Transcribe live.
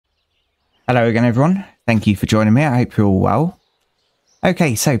Hello again, everyone. Thank you for joining me. I hope you're all well.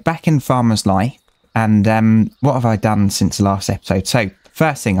 Okay, so back in Farmer's Life, and what have I done since the last episode? So,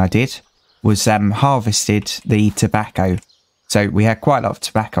 first thing I did was harvested the tobacco. So we had quite a lot of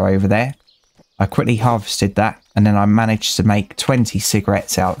tobacco over there. I quickly harvested that, and then I managed to make 20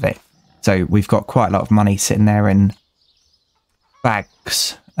 cigarettes out of it. So we've got quite a lot of money sitting there in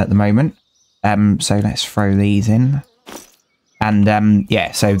bags at the moment. So let's throw these in. And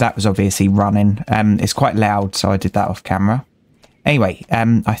yeah, so that was obviously running. It's quite loud, so I did that off camera. Anyway,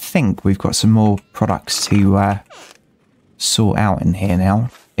 I think we've got some more products to sort out in here now.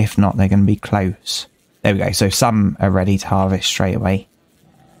 If not, they're going to be close. There we go. So some are ready to harvest straight away.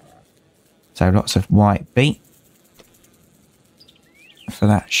 So lots of white beet. For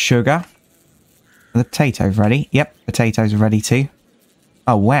that sugar. Are the potatoes ready? Yep, potatoes are ready too.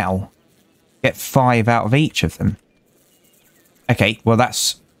 Oh, wow. Get 5 out of each of them. Okay, well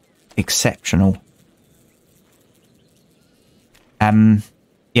that's exceptional.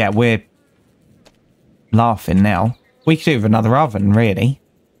 Yeah, we're laughing now. We could do with another oven, really.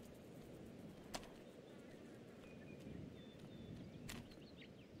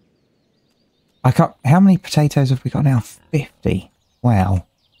 I can't. How many potatoes have we got now? 50. Wow.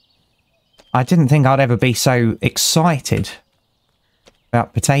 I didn't think I'd ever be so excited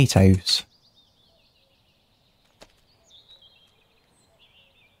about potatoes.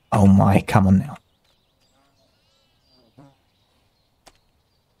 Oh my, come on now.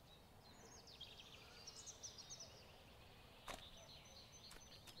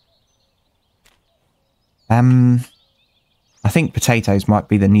 I think potatoes might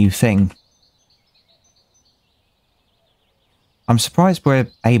be the new thing. I'm surprised we're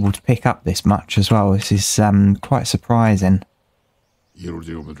able to pick up this much as well. This is quite surprising.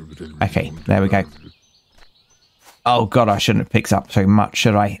 Okay, there we go. Oh god, I shouldn't have picked up so much,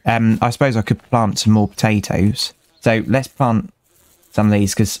 should I? I suppose I could plant some more potatoes. So let's plant some of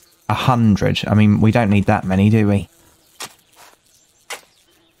these, because 100, I mean, we don't need that many, do we?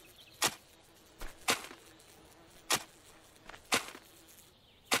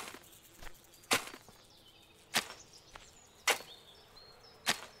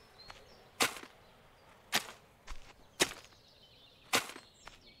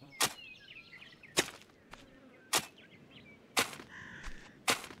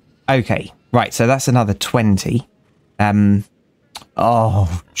 Okay, right, so that's another 20.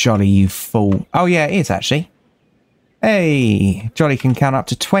 Oh, Jolly, you fool. Oh, yeah, it is, actually. Hey, Jolly can count up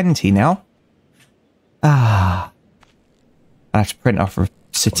to 20 now. Ah. I have to print off a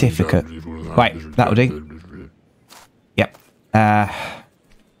certificate. Right, that'll do. Yep. I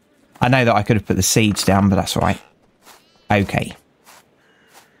know that I could have put the seeds down, but that's all right. Okay.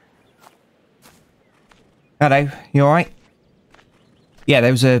 Hello, you all right? Yeah,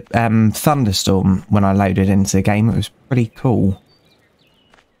 there was a thunderstorm when I loaded into the game. It was pretty cool.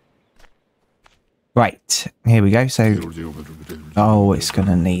 Right, here we go. So, oh, it's going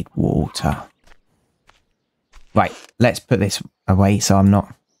to need water. Right, let's put this away so I'm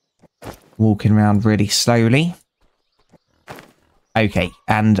not walking around really slowly. Okay,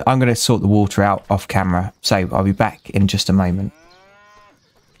 and I'm going to sort the water out off camera. So, I'll be back in just a moment.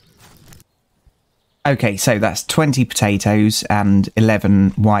 Okay, so that's 20 potatoes and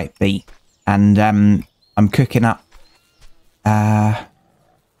 11 white beet. And I'm cooking up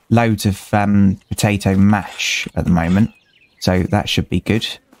loads of potato mash at the moment. So that should be good.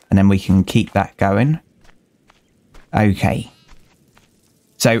 And then we can keep that going. Okay.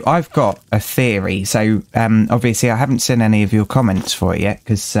 So I've got a theory. So obviously I haven't seen any of your comments for it yet.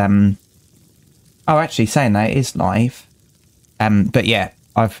 Because, oh, actually saying that, it is live. But yeah.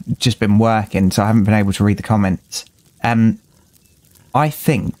 I've just been working, so I haven't been able to read the comments. I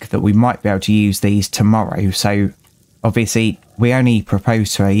think that we might be able to use these tomorrow. So, obviously, we only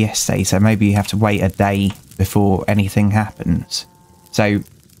proposed to her yesterday, so maybe you have to wait a day before anything happens. So,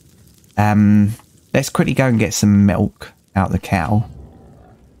 let's quickly go and get some milk out of the cow.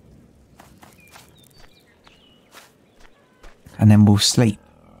 And then we'll sleep.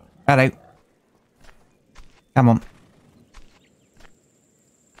 Hello. Come on.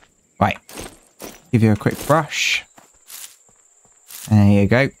 Right, give you a quick brush. There you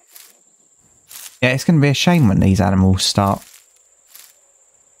go. Yeah, it's going to be a shame when these animals start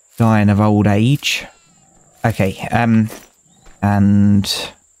dying of old age. Okay, and I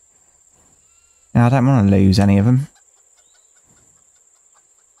don't want to lose any of them.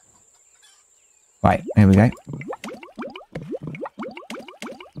 Right, here we go.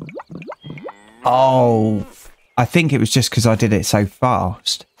 Oh, I think it was just because I did it so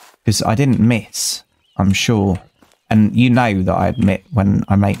fast. Because I didn't miss, I'm sure. And you know that I admit when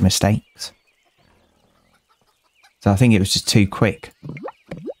I make mistakes. So I think it was just too quick.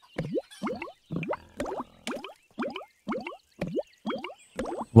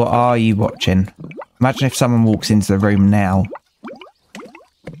 What are you watching? Imagine if someone walks into the room now.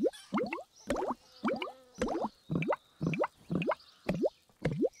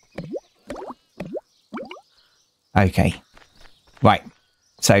 Okay. Right.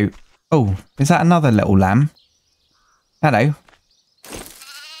 So, oh, is that another little lamb? Hello.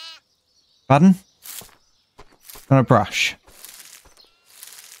 Pardon? On a brush.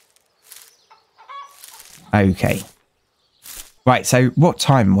 Okay. Right, so what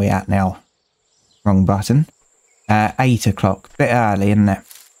time are we at now? Wrong button. 8 o'clock. Bit early, isn't it?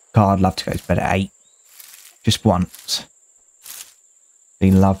 God, I'd love to go to bed at 8. Just once. Be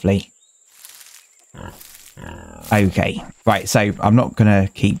lovely. Okay. Right, so I'm not going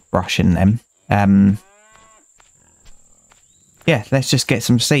to keep brushing them. Yeah, let's just get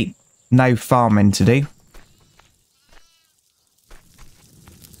some sleep. No farming to do.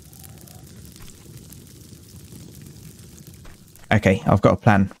 Okay, I've got a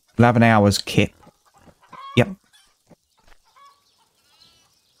plan. We'll have an hour's kip. Yep.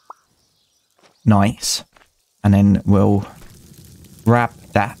 Nice. And then we'll grab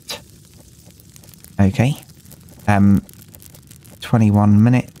that. Okay. 21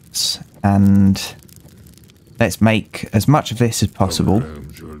 minutes. And let's make as much of this as possible.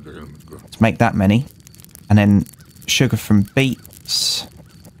 Let's make that many. And then sugar from beets.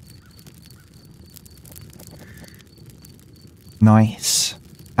 Nice.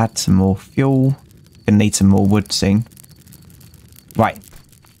 Add some more fuel. Gonna need some more wood soon. Right.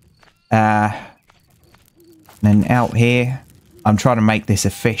 Then out here, I'm trying to make this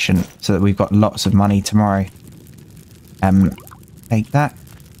efficient so that we've got lots of money tomorrow. Take that.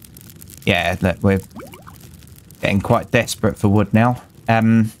 Yeah, look, we're getting quite desperate for wood now.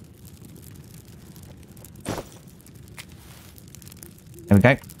 There we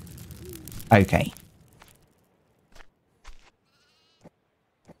go. Okay.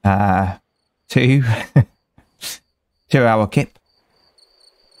 2 2-hour kip.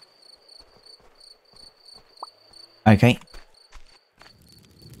 Okay.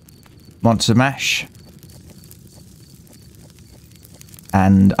 Monster mash.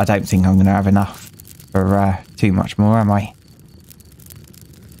 And I don't think I'm going to have enough for too much more, am I?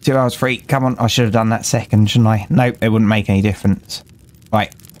 2 hours free. Come on, I should have done that second, shouldn't I? Nope, it wouldn't make any difference.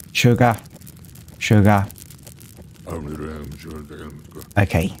 Right. Sugar. Sugar.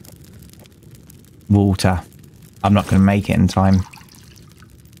 Okay. Water. I'm not going to make it in time.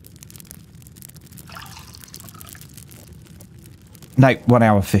 Nope, 1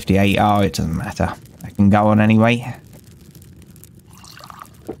 hour 58. Oh, it doesn't matter. I can go on anyway.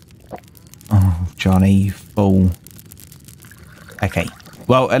 Oh, Johnny, you fool. Okay.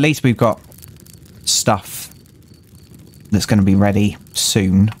 Well, at least we've got stuff that's going to be ready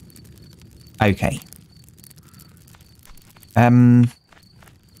soon. Okay.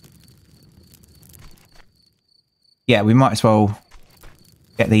 Yeah, we might as well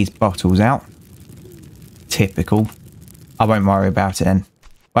get these bottles out. Typical. I won't worry about it then.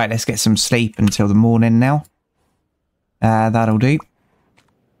 Right, let's get some sleep until the morning now. That'll do.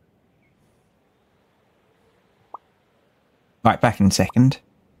 Right, back in a second.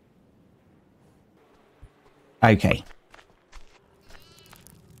 Okay.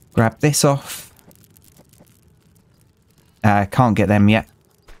 Grab this off. Can't get them yet.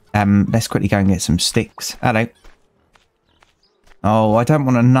 Let's quickly go and get some sticks. Hello. Oh, I don't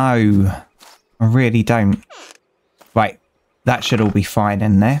want to know. I really don't. Right. That should all be fine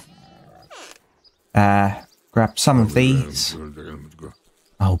in there. Grab some of these.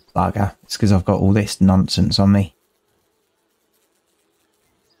 Oh, bugger. It's because I've got all this nonsense on me.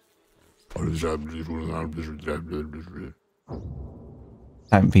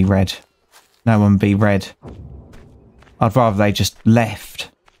 Don't be red. No one be red. I'd rather they just left.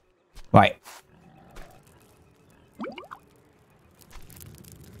 Right.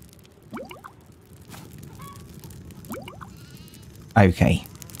 Okay.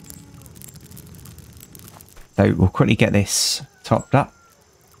 So we'll quickly get this topped up.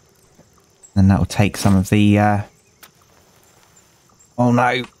 And that will take some of the... oh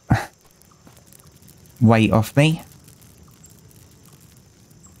no. Weight off me.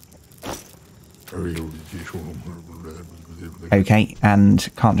 Okay, and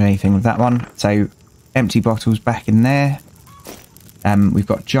can't do anything with that one. So empty bottles back in there. We've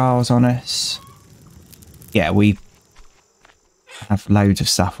got jars on us. Yeah, we have loads of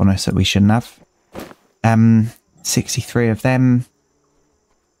stuff on us that we shouldn't have. 63 of them.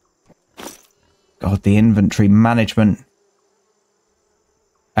 God, the inventory management.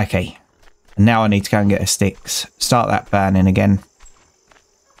 Okay. And now I need to go and get the sticks. Start that burning again.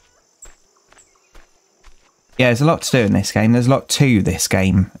 Yeah, there's a lot to do in this game. There's a lot to this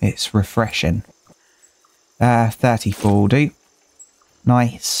game. It's refreshing. 34 will do.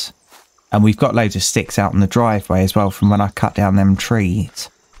 Nice. And we've got loads of sticks out in the driveway as well from when I cut down them trees.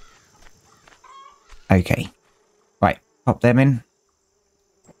 Okay. Right, pop them in.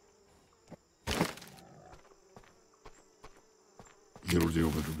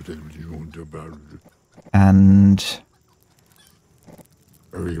 And...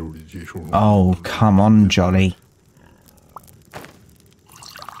 oh, come on, Jolly.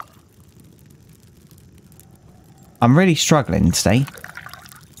 I'm really struggling today.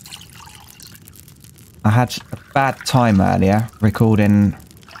 I had a bad time earlier recording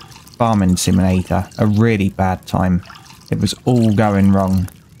Farming Simulator. A really bad time. It was all going wrong.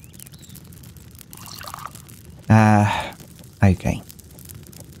 Okay.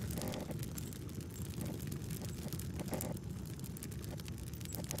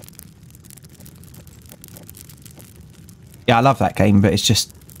 Yeah, I love that game, but it's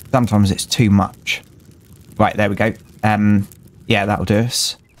just sometimes it's too much. Right, there we go. Yeah, that'll do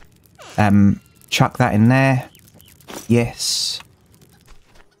us. Chuck that in there. Yes.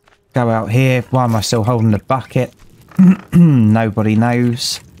 Go out here. Why am I still holding the bucket? Nobody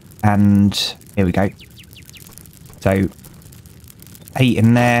knows. And here we go. So 8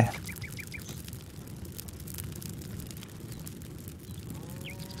 in there.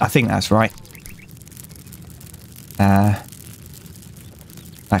 I think that's right. That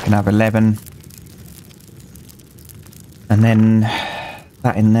can have 11. And then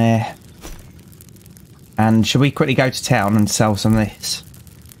that in there. And should we quickly go to town and sell some of this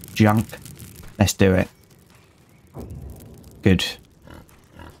junk? Let's do it. Good.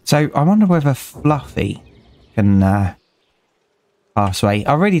 So I wonder whether Fluffy can pass away.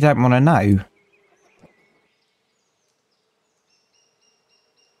 I really don't want to know.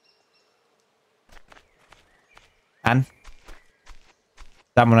 And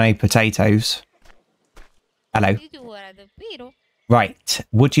don't want any potatoes. Hello. Right.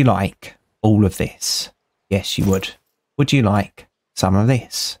 Would you like all of this? Yes, you would. Would you like some of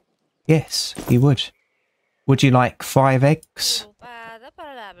this? Yes, you would. Would you like 5 eggs?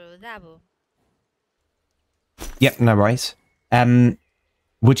 Yep, no worries.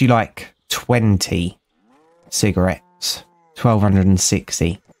 Would you like 20 cigarettes?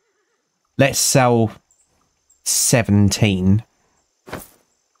 1,260. Let's sell 17.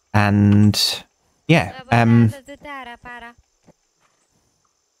 And yeah,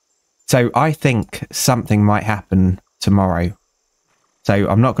 so I think something might happen tomorrow. So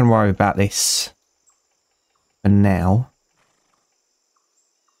I'm not going to worry about this for now.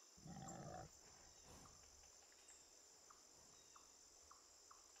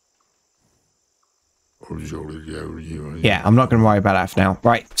 Yeah, I'm not going to worry about that for now.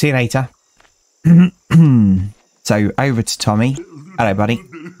 Right, see you later. So over to Tommy. Hello, buddy.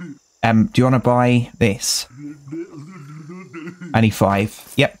 Do you want to buy this? Only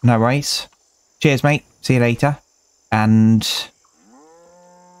 5. Yep, no worries. Cheers, mate. See you later. And...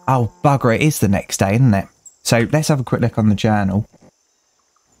 oh, bugger, it is the next day, isn't it? So let's have a quick look on the journal.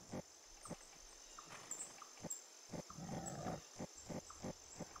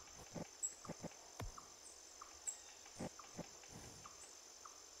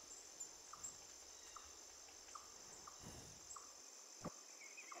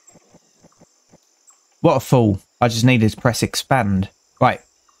 What a fool. I just needed to press expand. Right.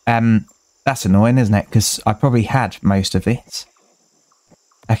 That's annoying, isn't it? Because I probably had most of it.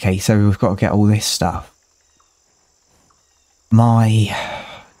 Okay, so we've got to get all this stuff. My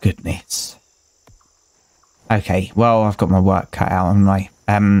goodness. Okay, well, I've got my work cut out, haven't I?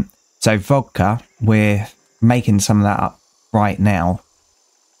 So vodka, we're making some of that up right now.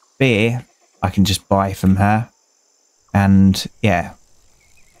 Beer, I can just buy from her. And, yeah.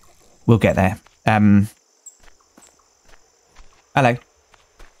 We'll get there. Hello.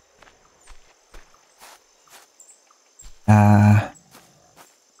 How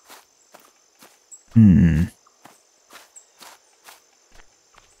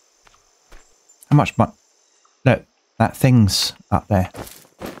much money? Look, that thing's up there.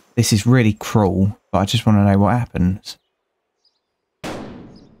 This is really cruel, but I just want to know what happens.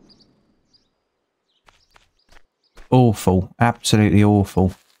 Awful. Absolutely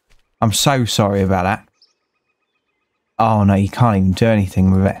awful. I'm so sorry about that. Oh no, you can't even do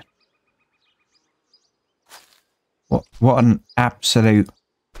anything with it. What an absolute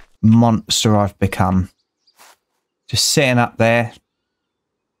monster I've become. Just sitting up there.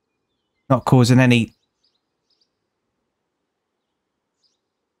 Not causing any...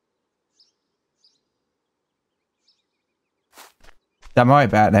 Don't worry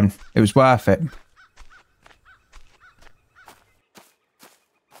about it then. It was worth it.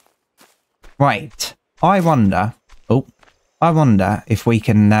 Right. I wonder if we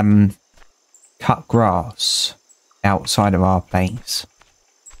can cut grass outside of our place.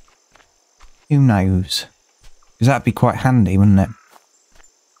 Who knows? Because that'd be quite handy, wouldn't it?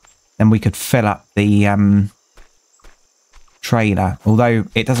 Then we could fill up the trailer. Although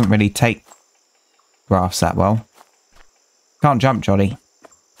it doesn't really take grass that well. Can't jump, Jolly.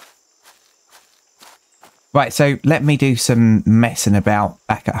 Right, so let me do some messing about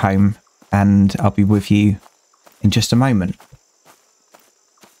back at home. And I'll be with you in just a moment.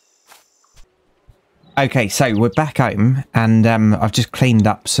 Okay, so we're back home. And I've just cleaned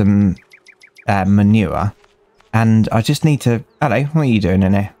up some manure. And I just need to... Hello, what are you doing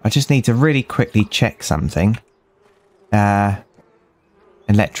in here? I just need to really quickly check something.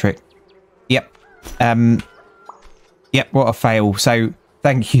 Electric. Yep. Yep, what a fail. So,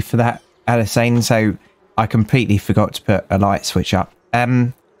 thank you for that, Alicene. So, I completely forgot to put a light switch up.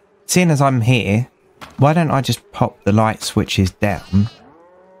 Seeing as I'm here, why don't I just pop the light switches down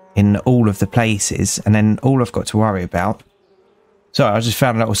in all of the places, and then all I've got to worry about... Sorry, I just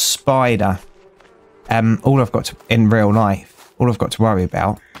found a little spider. All I've got to, in real life, all I've got to worry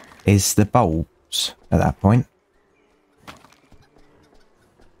about is the bulbs at that point.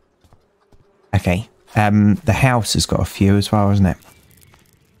 Okay. The house has got a few as well, hasn't it?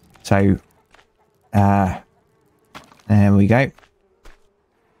 So, there we go.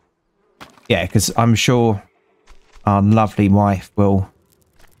 Yeah, because I'm sure our lovely wife will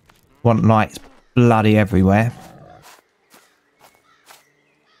want lights bloody everywhere.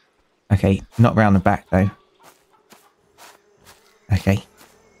 Okay, not round the back though. Okay.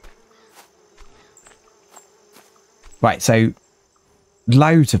 Right, so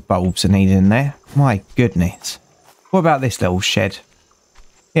loads of bulbs are needed in there. My goodness. What about this little shed?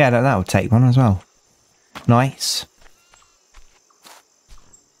 Yeah, that'll take one as well. Nice.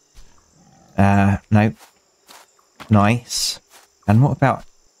 No. Nice. And what about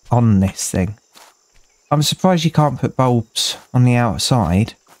on this thing? I'm surprised you can't put bulbs on the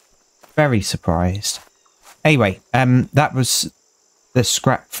outside. Very surprised. Anyway, that was the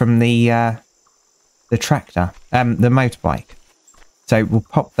scrap from the tractor, the motorbike. So we'll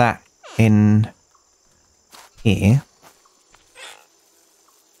pop that in here.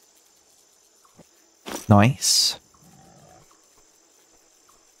 Nice.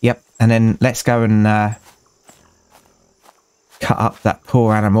 Yep, and then let's go and cut up that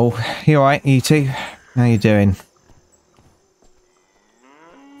poor animal. You alright, you two? How you doing?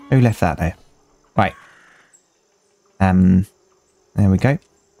 Who left that there? Right. There we go.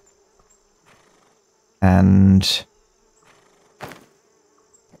 And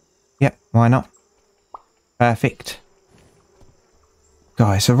yep, why not? Perfect.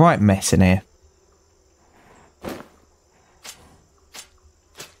 God, it's a right mess in here.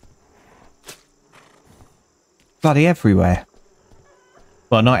 Bloody everywhere.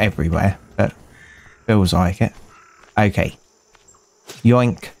 Well, not everywhere, but feels like it. Okay.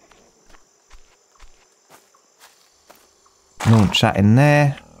 Yoink. Launch that in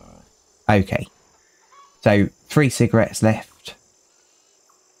there. Okay. So, 3 cigarettes left.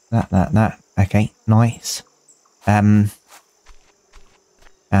 That. Okay, nice. And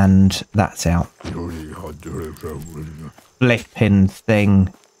that's out. Flipping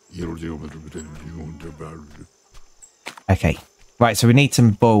thing. Okay. Right, so we need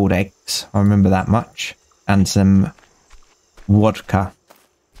some boiled eggs. I remember that much. And some vodka.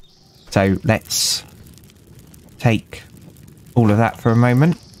 So let's take all of that for a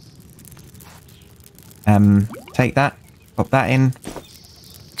moment. Take that. Pop that in.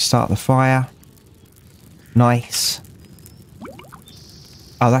 Start the fire. Nice.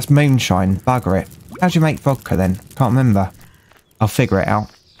 Oh, that's moonshine. Bugger it. How'd you make vodka then? Can't remember. I'll figure it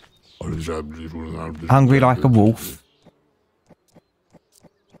out. Hungry like a wolf.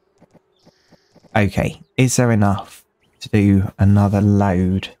 Okay, is there enough to do another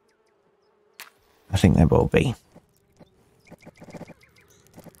load? I think there will be.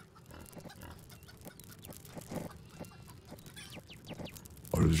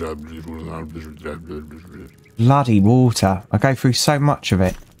 Bloody water. I go through so much of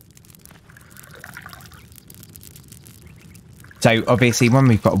it. So, obviously, when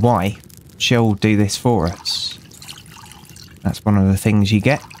we've got a wife, she'll do this for us. That's one of the things you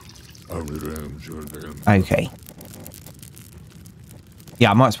get. Okay.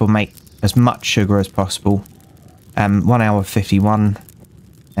 Yeah, I might as well make as much sugar as possible. 1 hour 51.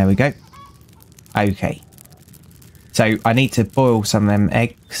 There we go. Okay. So, I need to boil some of them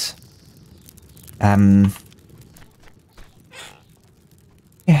eggs.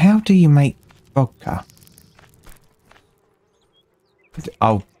 Yeah, how do you make vodka?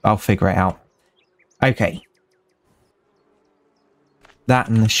 I'll figure it out. Okay. That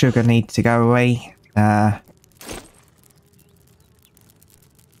and the sugar need to go away.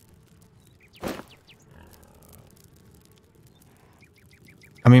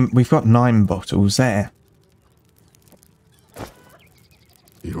 I mean, we've got 9 bottles there.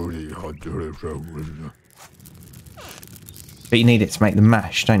 But you need it to make the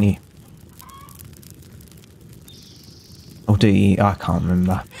mash, don't you? Or do you? I can't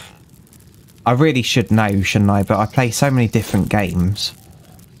remember. I really should know, shouldn't I? But I play so many different games.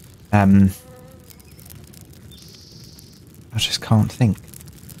 I just can't think.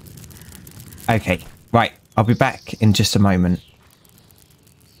 Okay, right. I'll be back in just a moment.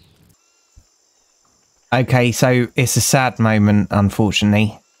 Okay, so it's a sad moment,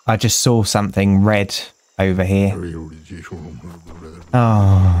 unfortunately. I just saw something red over here.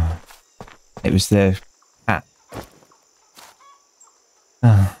 Oh, it was the cat.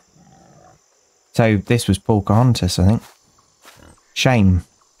 Oh. So this was Pocahontas, I think. Shame.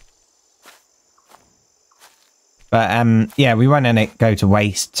 But yeah, we won't let it go to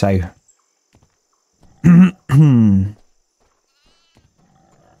waste, so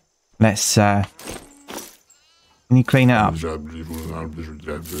let's can you clean it up?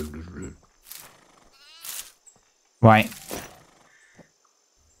 Right.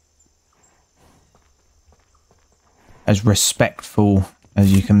 As respectful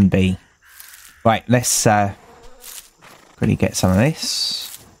as you can be. Right, let's quickly get some of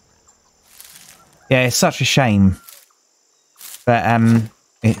this. Yeah, it's such a shame. But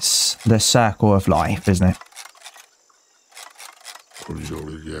it's the circle of life, isn't it?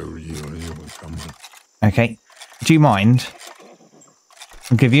 Okay. Do you mind?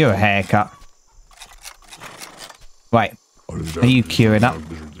 I'll give you a haircut. Right. Are you queuing up?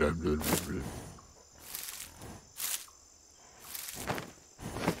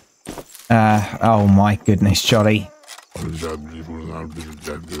 Oh my goodness, Jolly.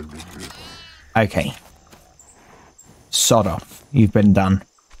 Okay. Sod off. You've been done.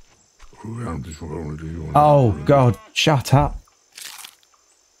 Oh God, shut up.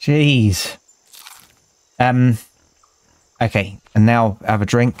 Jeez. Okay, and now have a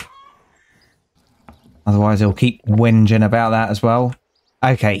drink. Otherwise he'll keep whinging about that as well.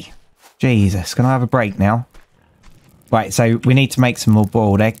 Okay. Jesus, can I have a break now? Right, so we need to make some more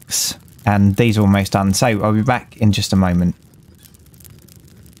boiled eggs. And these are almost done. So I'll be back in just a moment.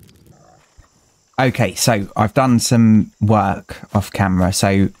 Okay, so I've done some work off camera.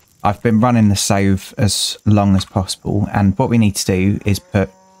 So I've been running the stove as long as possible. And what we need to do is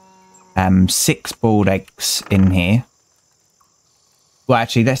put 6 boiled eggs in here. Well,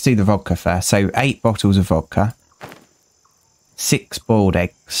 actually, let's do the vodka first. So 8 bottles of vodka. 6 boiled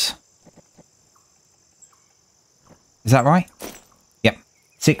eggs. Is that right? Yep.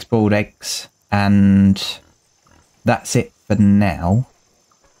 6 boiled eggs. And that's it for now.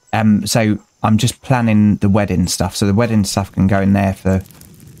 So I'm just planning the wedding stuff. So the wedding stuff can go in there for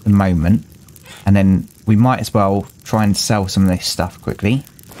the moment. And then we might as well try and sell some of this stuff quickly.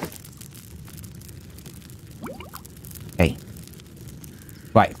 Okay.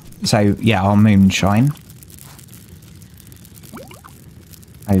 Right. So, yeah, our moonshine.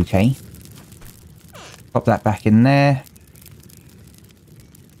 Okay. Pop that back in there.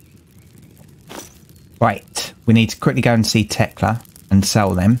 Right. We need to quickly go and see Tekla and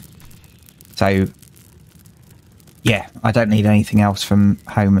sell them. So, yeah, I don't need anything else from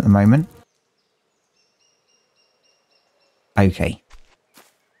home at the moment. Okay.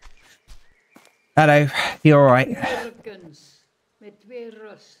 Hello, you alright?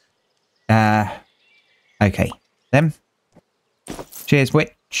 Okay. Them. Cheers,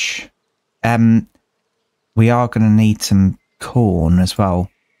 witch. We are going to need some corn as well,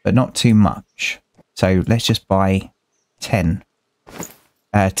 but not too much. So let's just buy 10.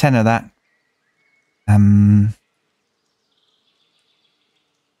 10 of that.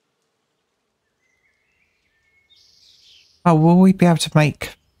 Oh, will we be able to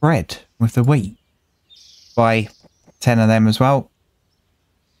make bread with the wheat? Buy 10 of them as well.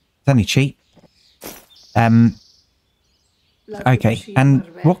 It's only cheap. Okay, and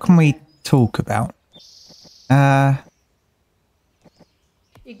what can we talk about?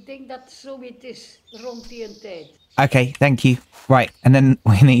 Okay, thank you. Right, and then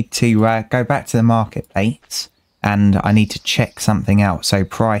we need to go back to the marketplace, and I need to check something out. So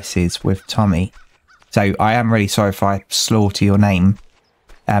prices with Tommy. So I am really sorry if I slaughter your name.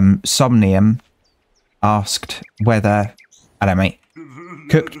 Somnium asked whether, I don't know, mate,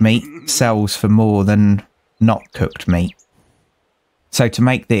 cooked meat sells for more than not cooked meat. So to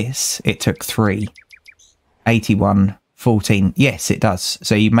make this, it took 3. 81, 14. Yes, it does.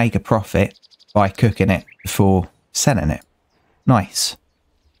 So you make a profit by cooking it before selling it. Nice.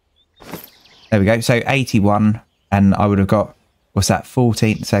 There we go. So 81, and I would have got, what's that,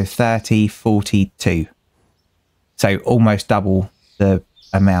 14? So 30, 42. So almost double the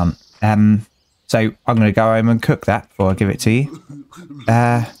amount. So I'm going to go home and cook that before I give it to you.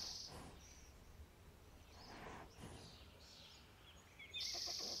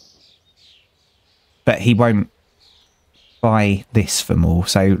 But he won't buy this for more,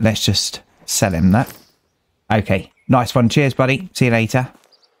 so let's just sell him that. Okay, nice one. Cheers, buddy. See you later.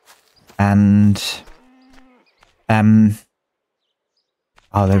 And oh,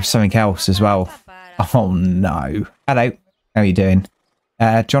 there was something else as well. Oh no. Hello. How are you doing? Do you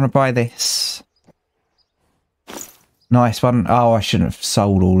want to buy this? Nice one. Oh, I shouldn't have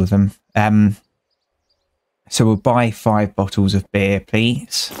sold all of them. So we'll buy 5 bottles of beer,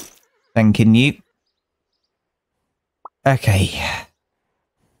 please. Thanking you. Okay.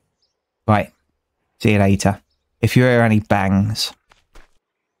 Right. See you later. If you hear any bangs,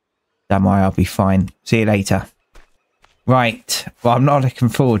 don't worry, I'll be fine. See you later. Right. Well, I'm not looking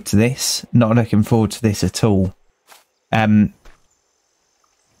forward to this. Not looking forward to this at all. No.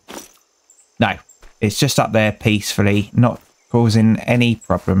 It's just up there peacefully, not causing any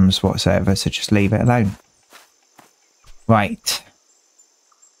problems whatsoever, so just leave it alone. Right.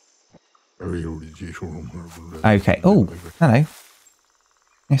 Okay. Oh, hello.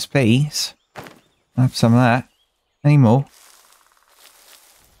 Yes, please. Have some of that. Any more?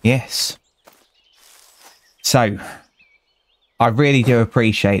 Yes. So, I really do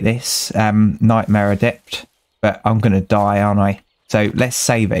appreciate this, Nightmare Adept, but I'm going to die, aren't I? So, let's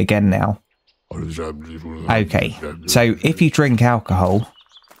save it again now. Okay, so if you drink alcohol,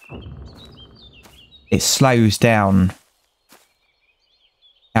 it slows down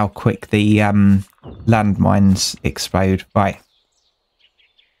how quick the landmines explode. Right.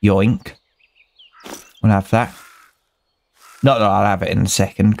 Yoink. We'll have that. Not that I'll have it in a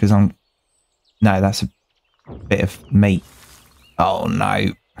second, because I'm... No, that's a bit of meat. Oh,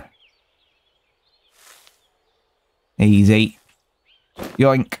 no. Easy.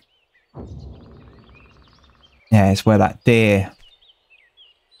 Yoink. Yeah, it's where that deer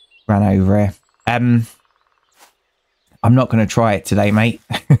ran over here. I'm not going to try it today, mate.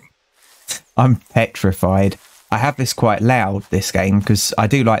 I'm petrified. I have this quite loud, this game, because I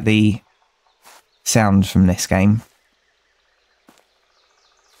do like the sounds from this game.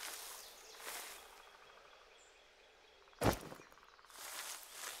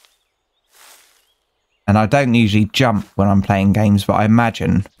 And I don't usually jump when I'm playing games, but I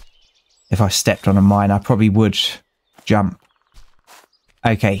imagine if I stepped on a mine, I probably would jump.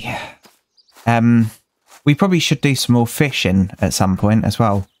 Okay. We probably should do some more fishing at some point as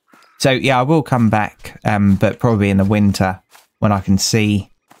well. So, yeah, I will come back, but probably in the winter when I can see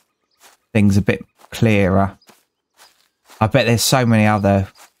things a bit clearer. I bet there's so many other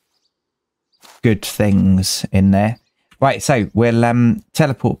good things in there. Right, so we'll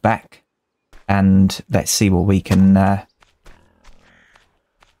teleport back and let's see what we can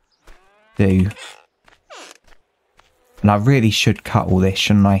do. And I really should cut all this,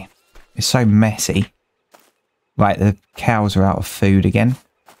 shouldn't I? It's so messy. Right, the cows are out of food again.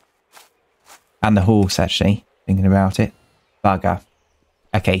 And the horse, actually, thinking about it. Bugger.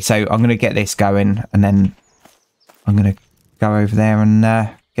 Okay, so I'm going to get this going, and then I'm going to go over there and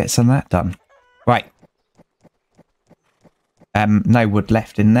get some of that done. Right. No wood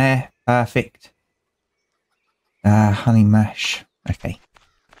left in there. Perfect. Honey mash. Okay.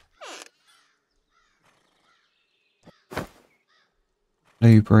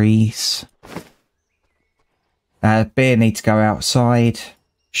 Blueberries. Beer needs to go outside.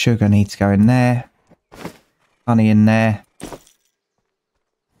 Sugar needs to go in there. Honey in there.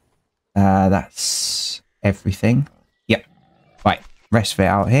 That's everything. Yep. Right. Rest of it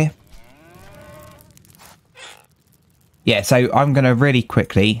out here. Yeah, so I'm going to really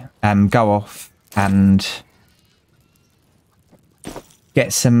quickly go off and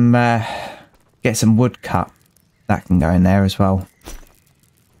get some wood cut. That can go in there as well.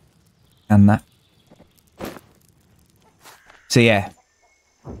 And that. So yeah.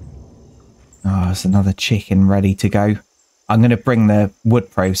 Oh, there's another chicken ready to go. I'm going to bring the wood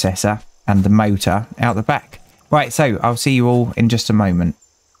processor and the motor out the back. Right, so I'll see you all in just a moment.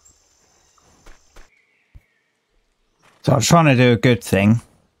 So I was trying to do a good thing.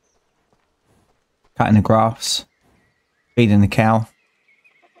 Cutting the grass. Feeding the cow.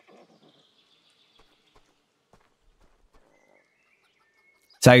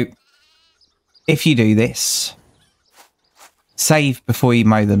 So, if you do this, save before you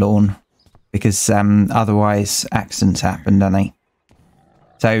mow the lawn, because otherwise accidents happen, don't they?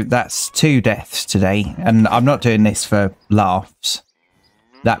 So that's 2 deaths today, and I'm not doing this for laughs.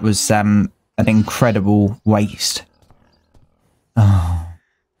 That was an incredible waste. Oh.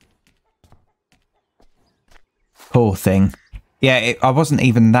 Poor thing. Yeah, I wasn't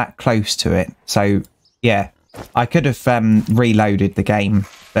even that close to it. So, yeah, I could have reloaded the game,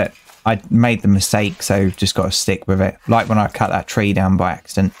 but I made the mistake, so just got to stick with it. Like when I cut that tree down by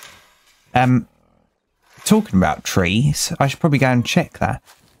accident. Talking about trees, I should probably go and check that.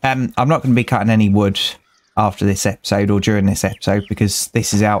 I'm not going to be cutting any wood after this episode or during this episode, because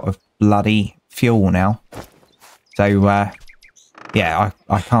this is out of bloody fuel now. So, yeah,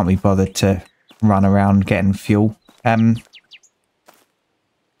 I can't be bothered to run around getting fuel.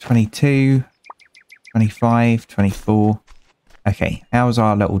 22, 25, 24. Okay, how's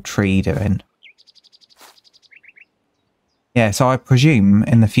our little tree doing? Yeah, so I presume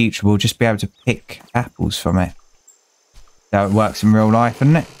in the future we'll just be able to pick apples from it. So it works in real life,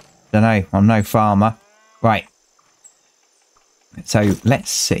 doesn't it? Don't know, I'm no farmer. Right. So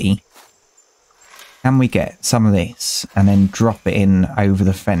let's see. Can we get some of this and then drop it in over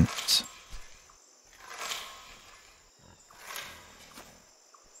the fence?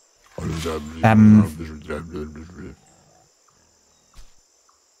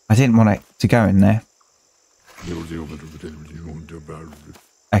 I didn't want it to go in there.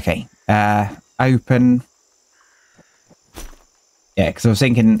 Okay, open. Yeah, because I was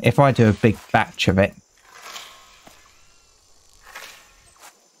thinking if I do a big batch of it,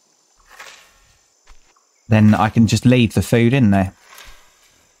 then I can just leave the food in there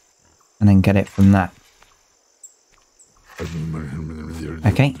and then get it from that.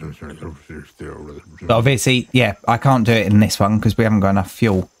 Okay. But obviously, yeah, I can't do it in this one because we haven't got enough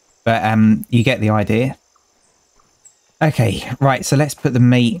fuel. But you get the idea. Okay, right, so let's put the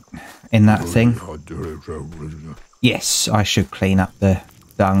meat in that thing. Yes, I should clean up the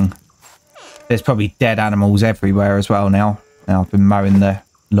dung. There's probably dead animals everywhere as well now. Now I've been mowing the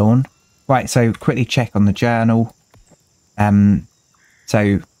lawn. Right, so quickly check on the journal.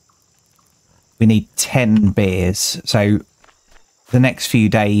 So we need 10 beers. So the next few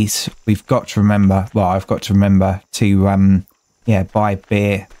days we've got to remember, well, I've got to remember to yeah, buy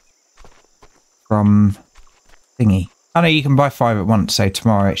beer from thingy. Oh no, you can buy 5 at once, so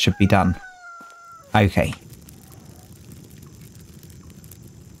tomorrow it should be done. Okay.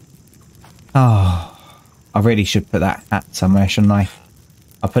 Oh, I really should put that hat somewhere, shouldn't I?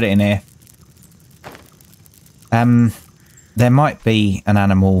 I'll put it in here. There might be an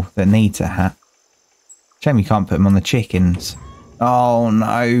animal that needs a hat. Shame you can't put them on the chickens. Oh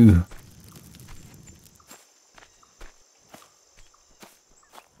no.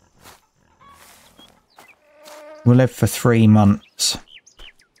 We'll live for 3 months.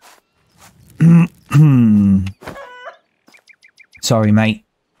 Sorry, mate.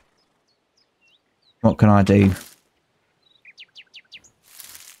 What can I do?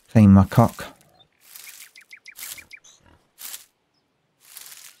 Clean my cock.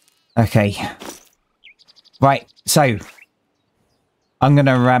 Okay. Right, so I'm going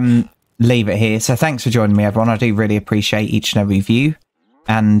to leave it here. So thanks for joining me, everyone. I do really appreciate each and every view.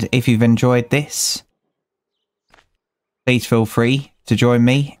 And if you've enjoyed this, please feel free to join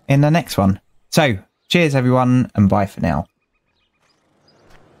me in the next one. So, cheers everyone, and bye for now.